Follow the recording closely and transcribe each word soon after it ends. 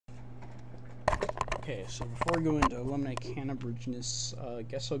Okay, so before I go into alumni Cambridgeness, I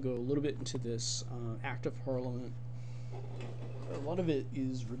guess I'll go a little bit into this Act of Parliament. A lot of it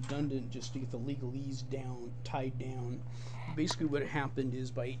is redundant just to get the legalese tied down. Basically what happened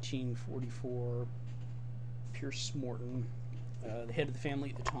is by 1844, Pierce Morton, the head of the family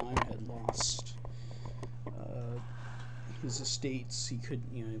at the time, had lost his estates. He could,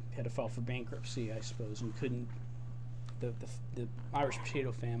 had to file for bankruptcy, I suppose, and couldn't. The Irish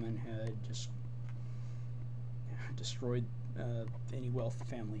potato famine had just destroyed any wealth the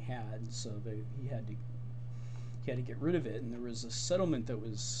family had, so he had to get rid of it. And there was a settlement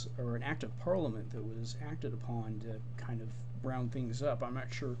or an act of parliament that was acted upon to kind of round things up. I'm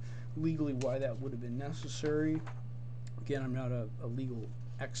not sure legally why that would have been necessary. Again, I'm not a legal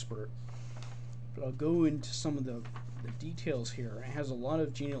expert, but I'll go into some of the details here. It has a lot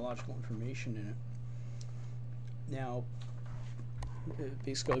of genealogical information in it. Now,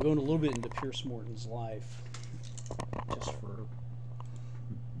 basically, I'll go in a little bit into Pierce Morton's life, just for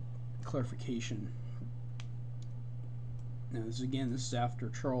clarification. Now, this is after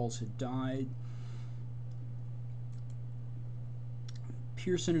Charles had died.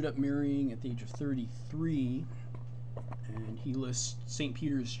 Pierce ended up marrying at the age of 33, and he lists St.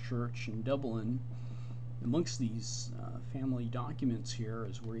 Peter's Church in Dublin amongst these family documents here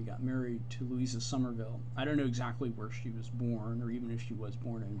as where he got married to Louisa Somerville. I don't know exactly where she was born, or even if she was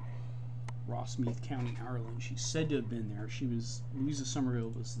born in Rossmeath County, Ireland. She's said to have been there. Louisa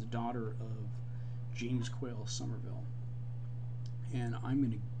Somerville was the daughter of James Quayle Somerville. And I'm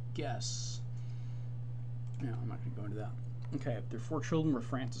going to guess... No, I'm not going to go into that. Okay, their 4 children were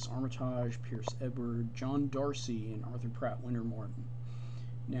Francis Armitage, Pierce Edward, John Darcy, and Arthur Pratt Winter Morton.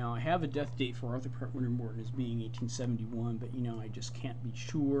 Now, I have a death date for Arthur Pratt Winter Morton as being 1871, but I just can't be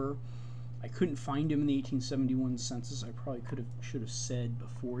sure. I couldn't find him in the 1871 census. I probably should have said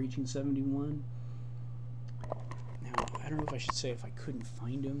before 1871. Now, I don't know if I should say if I couldn't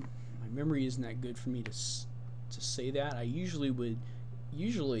find him. My memory isn't that good for me to say that. I usually,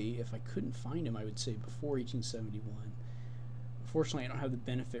 if I couldn't find him, I would say before 1871. Unfortunately, I don't have the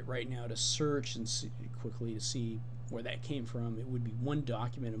benefit right now to search and quickly to see where that came from. It would be one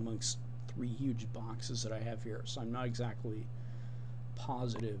document amongst 3 huge boxes that I have here, so I'm not exactly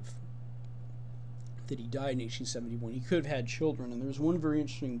positive that he died in 1871. He could have had children, and there's one very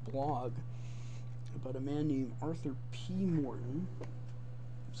interesting blog about a man named Arthur P. Morton. I'm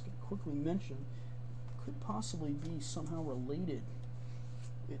just going to quickly mention, could possibly be somehow related.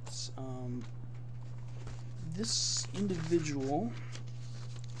 It's this individual,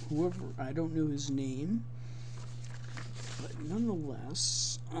 whoever, I don't know his name, but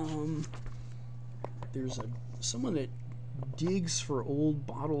nonetheless, there's someone that digs for old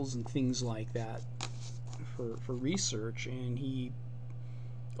bottles and things like that for research, and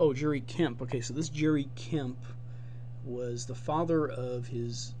Jerry Kemp. Okay, so this Jerry Kemp was the father of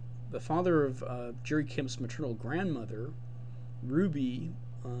Jerry Kemp's maternal grandmother. Ruby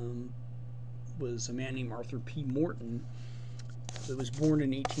was a man named Arthur P. Morton that was born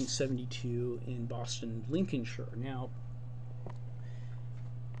in 1872 in Boston, Lincolnshire. Now,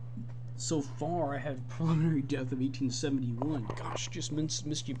 so far I have preliminary death of 1871. Gosh, just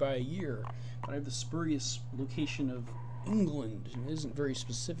missed you by a year. But I have the spurious location of England, and it isn't very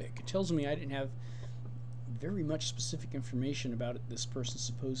specific. It tells me I didn't have very much specific information about this person's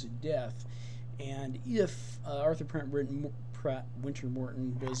supposed death. And if Arthur Pratt Winter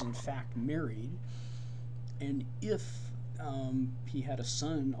Morton was in fact married, and if he had a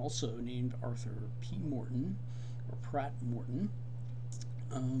son also named Arthur P. Morton, or Pratt Morton,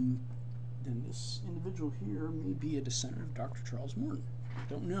 then this individual here may be a descendant of Dr. Charles Morton. I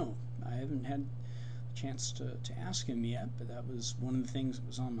don't know. I haven't had a chance to ask him yet, but that was one of the things that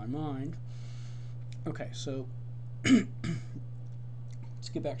was on my mind. Okay, so let's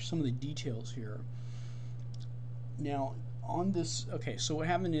get back to some of the details here. Now, on this, okay, so what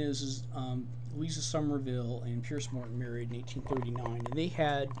happened is Louisa Somerville and Pierce Morton married in 1839, and they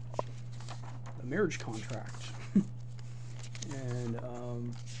had a marriage contract. And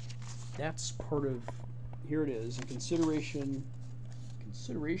that's part of, here it is, in consideration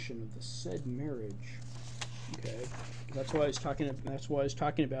of the said marriage. Okay, that's why I was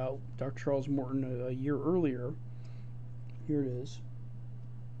talking about Dr. Charles Morton a year earlier. Here it is.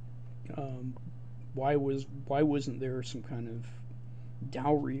 Why wasn't there some kind of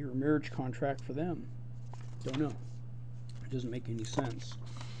dowry or marriage contract for them? Don't know. It doesn't make any sense.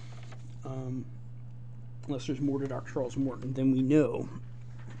 Unless there's more to Dr. Charles Morton than we know,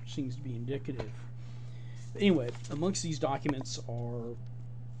 which seems to be indicative. But anyway, amongst these documents are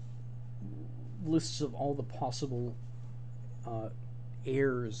lists of all the possible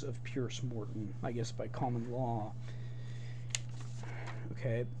heirs of Pierce Morton, I guess by common law.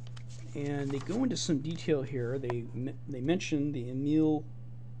 Okay, and they go into some detail here. They mention the Emile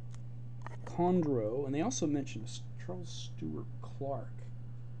Condro, and they also mention Charles Stewart Clark.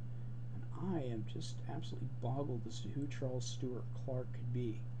 And I am just absolutely boggled as to who Charles Stewart Clark could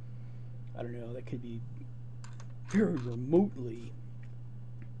be. I don't know, that could be very remotely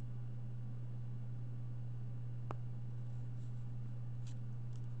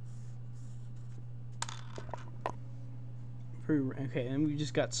okay, and we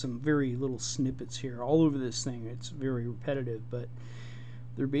just got some very little snippets here all over this thing. It's very repetitive, but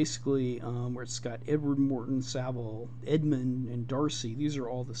they're basically where it's got Edward Morton, Saville, Edmund, and Darcy. These are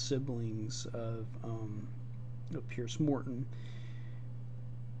all the siblings of Pierce Morton.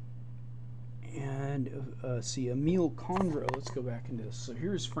 And see, Emile Condro. Let's go back into this. So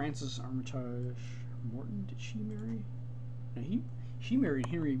here's Frances Armitage Morton. Did she marry? No, she married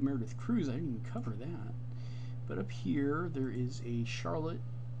Henry Meredith Cruz. I didn't even cover that. But up here, there is a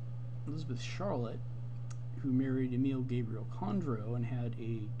Elizabeth Charlotte, who married Emile Gabriel Condro and had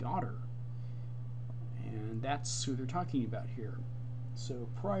a daughter. And that's who they're talking about here. So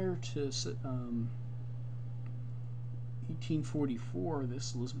prior to 1844,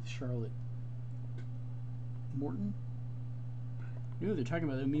 this Elizabeth Charlotte Morton? No, they're talking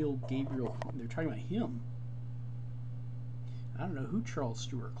about Emile Gabriel. They're talking about him. I don't know who Charles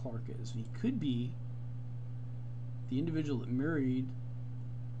Stewart Clark is. He could be the individual that married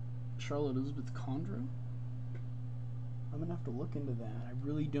Charlotte Elizabeth Condro. I'm going to have to look into that. I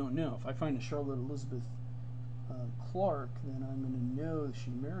really don't know. If I find a Charlotte Elizabeth Clark, then I'm going to know that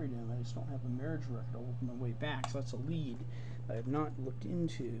she married him. I just don't have a marriage record. I'll work my way back. So that's a lead I have not looked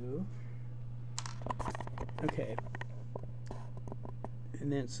into. Okay.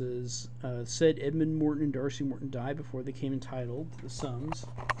 And then it says, said Edmund Morton and Darcy Morton died before they came entitled to the sums.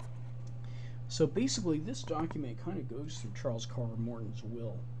 So basically, this document kind of goes through Charles Carr Morton's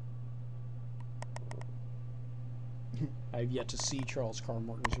will. I've yet to see Charles Carr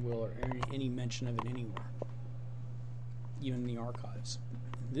Morton's will or any mention of it anywhere, even in the archives.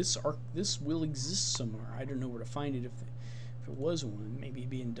 This will exist somewhere. I don't know where to find it if it was one. Maybe it'd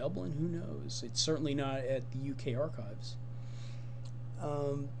be in Dublin. Who knows? It's certainly not at the UK archives.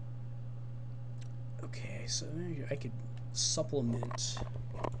 Okay, so I could supplement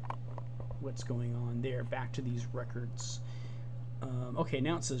what's going on there back to these records. Okay,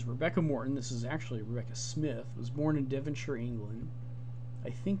 now it says Rebecca Morton, this is actually Rebecca Smith, was born in Devonshire, England. I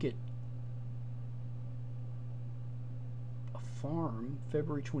think at a farm,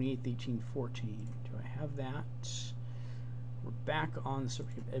 February 28th, 1814. Do I have that? We're back on the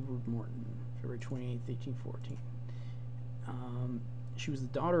subject of Edward Morton, February 28th, 1814. She was the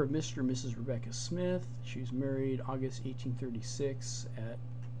daughter of Mr. and Mrs. Rebecca Smith. She was married August 1836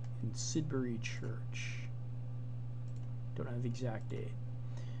 in Sidbury Church. Don't have the exact date.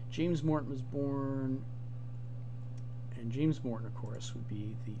 James Morton was born, and James Morton, of course, would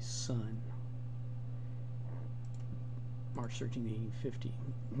be the son. March 13, 1850.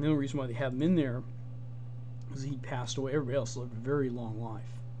 And the only reason why they have him in there is he passed away. Everybody else lived a very long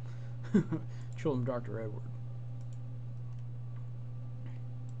life. Children of Dr. Edward.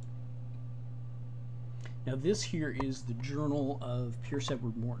 Now this here is the journal of Pierce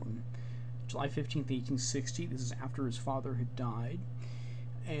Edward Morton. July 15th, 1860. This is after his father had died.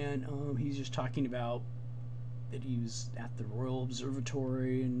 And he's just talking about that he was at the Royal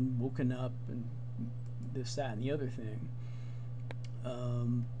Observatory and woken up and this, that, and the other thing.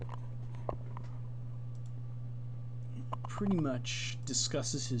 Pretty much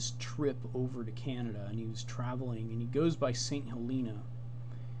discusses his trip over to Canada, and he was traveling, and he goes by St. Helena,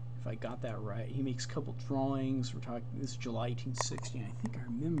 if I got that right. He makes a couple drawings. We're talking, this is July 1860, and I think I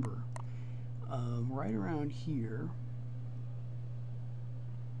remember right around here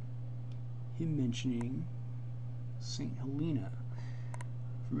him mentioning St. Helena.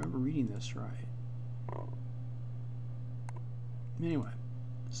 If I remember reading this right. Anyway,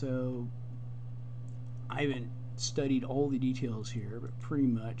 so I haven't studied all the details here, but pretty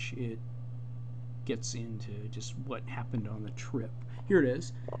much it gets into just what happened on the trip. Here it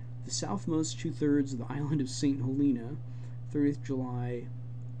is. The southmost two-thirds of the island of St. Helena, 30th July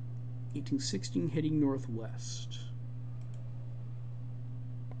 1816, heading northwest.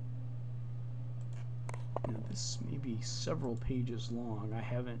 Now this may be several pages long. I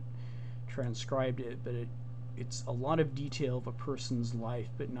haven't transcribed it, but it's a lot of detail of a person's life,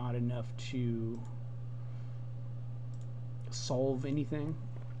 but not enough to solve anything.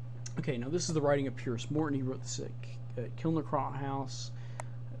 Okay, now this is the writing of Pierce Morton. He wrote this at Kilnacroft House,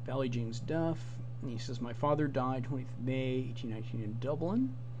 Valley James Duff. And he says, my father died 20th May 1819 in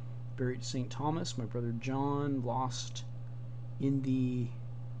Dublin, buried at St. Thomas. My brother John lost in the,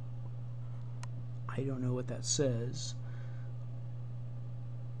 I don't know what that says,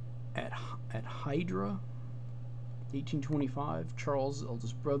 at Hydra, 1825. Charles'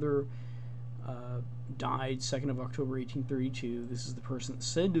 eldest brother died 2nd of October 1832. This is the person that's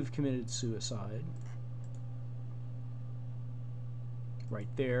said to have committed suicide. Right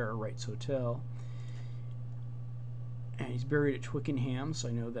there, Wright's Hotel. And he's buried at Twickenham, so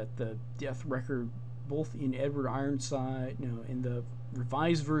I know that the death record, both in Edward Ironside, no, in the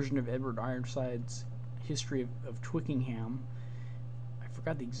revised version of Edward Ironside's History of Twickenham, I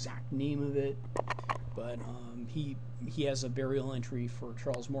forgot the exact name of it, but he has a burial entry for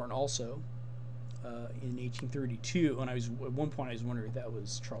Charles Morton also in 1832, and at one point I was wondering if that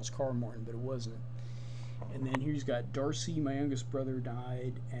was Charles Carr Morton, but it wasn't. And then here he's got Darcy, my youngest brother,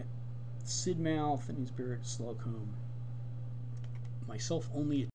 died at Sidmouth, and he's buried at Slugholme. Myself only